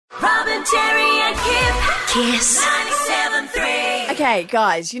Jerry and Kip. Kiss 97.3. Okay,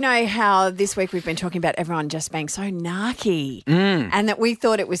 guys, you know how this week we've been talking about everyone just being so narky and that we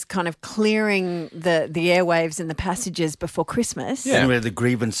thought it was kind of clearing the airwaves and the passages before Christmas. Yeah, where the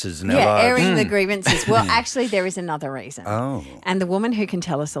grievances in our Yeah, lives. airing the grievances. Well, actually, there is another reason. Oh. And the woman who can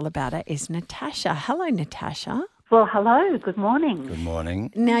tell us all about it is Natasha. Hello, Natasha. Well, hello. Good morning. Good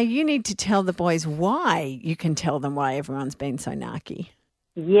morning. Now, you need to tell the boys why you can tell them why everyone's been so narky.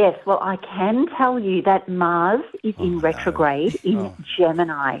 Yes, well, I can tell you that Mars is in retrograde in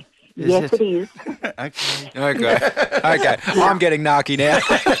Gemini. Yes, it is. Okay. I'm getting narky now.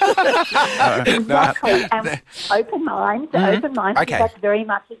 Exactly. Open mind. Open mind. Okay. Because that's very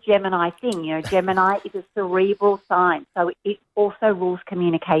much a Gemini thing. You know, Gemini is a cerebral sign, so it also rules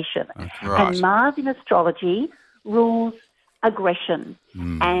communication. Right. And Mars in astrology rules aggression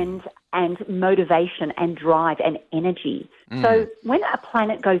and motivation and drive and energy. So when a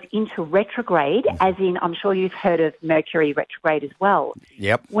planet goes into retrograde, as in, I'm sure you've heard of Mercury retrograde as well.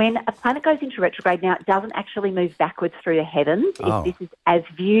 Yep. When a planet goes into retrograde, now it doesn't actually move backwards through the heavens. Oh. This is as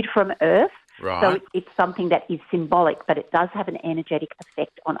viewed from Earth. Right. So it's something that is symbolic, but it does have an energetic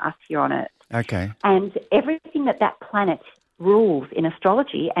effect on us here on Earth. Okay. And everything that planet rules in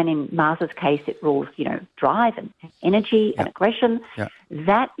astrology, and in Mars's case, it rules, drive and energy and aggression,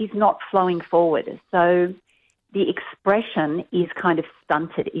 that is not flowing forward. So the expression is kind of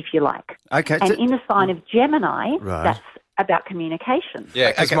stunted, if you like. Okay. And in the sign of Gemini, Right. that's about communication.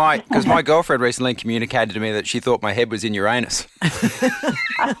 Yeah, because my girlfriend recently communicated to me that she thought my head was in Uranus.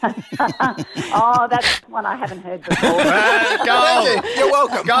 Oh, that's one I haven't heard before. Go! You're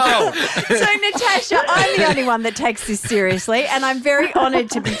welcome. Go! So, Natasha, I'm the only one that takes this seriously, and I'm very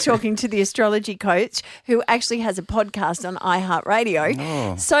honoured to be talking to the astrology coach who actually has a podcast on iHeartRadio.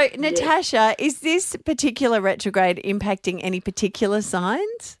 Oh. So, Natasha, is this particular retrograde impacting any particular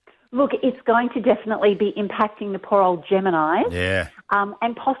signs? Look, it's going to definitely be impacting the poor old Geminis. Yeah.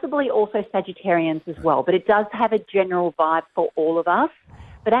 And possibly also Sagittarians as well. But it does have a general vibe for all of us.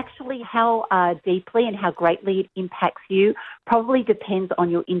 But actually how deeply and how greatly it impacts you probably depends on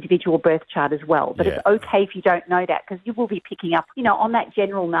your individual birth chart as well. But it's okay if you don't know that, because you will be picking up, on that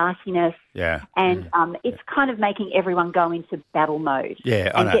general narkiness. Yeah. And it's kind of making everyone go into battle mode.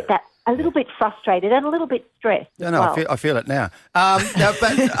 Yeah, I and know. get that a little bit frustrated and a little bit stressed as well. I feel it now. No,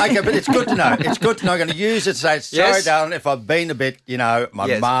 but it's good to know. It's good to know. I'm going to use it to say, sorry, Yes. darling, if I've been a bit, my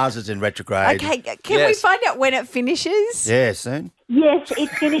Yes. Mars is in retrograde. Okay, can we Yes. find out when it finishes? Yeah, soon. Yes, it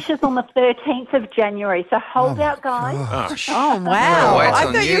finishes on the 13th of January. So hold out, guys. Oh, wow. Wait I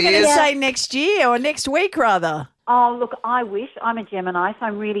till thought you were New going to Year's. say next year or next week, rather. Oh, look, I wish. I'm a Gemini, so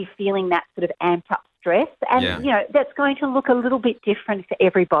I'm really feeling that sort of amped up stress. And, Yeah. that's going to look a little bit different for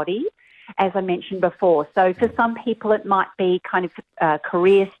everybody, as I mentioned before. So for some people, it might be kind of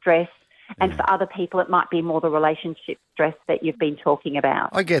career stress. And for other people, it might be more the relationship stress that you've been talking about.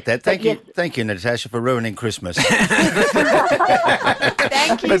 I get that. Thank you, Natasha, for ruining Christmas. Thank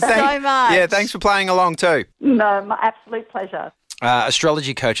you so much. Yeah, thanks for playing along too. No, my absolute pleasure.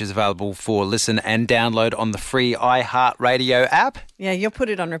 Astrology Coach is available for listen and download on the free iHeartRadio app. Yeah, you'll put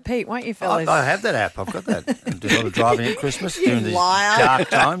it on repeat, won't you, fellas? I have that app. I've got that. I do a lot of driving at Christmas during these liar. dark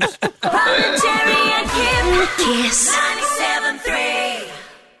times. Jerry and Kip. Kiss 97.3.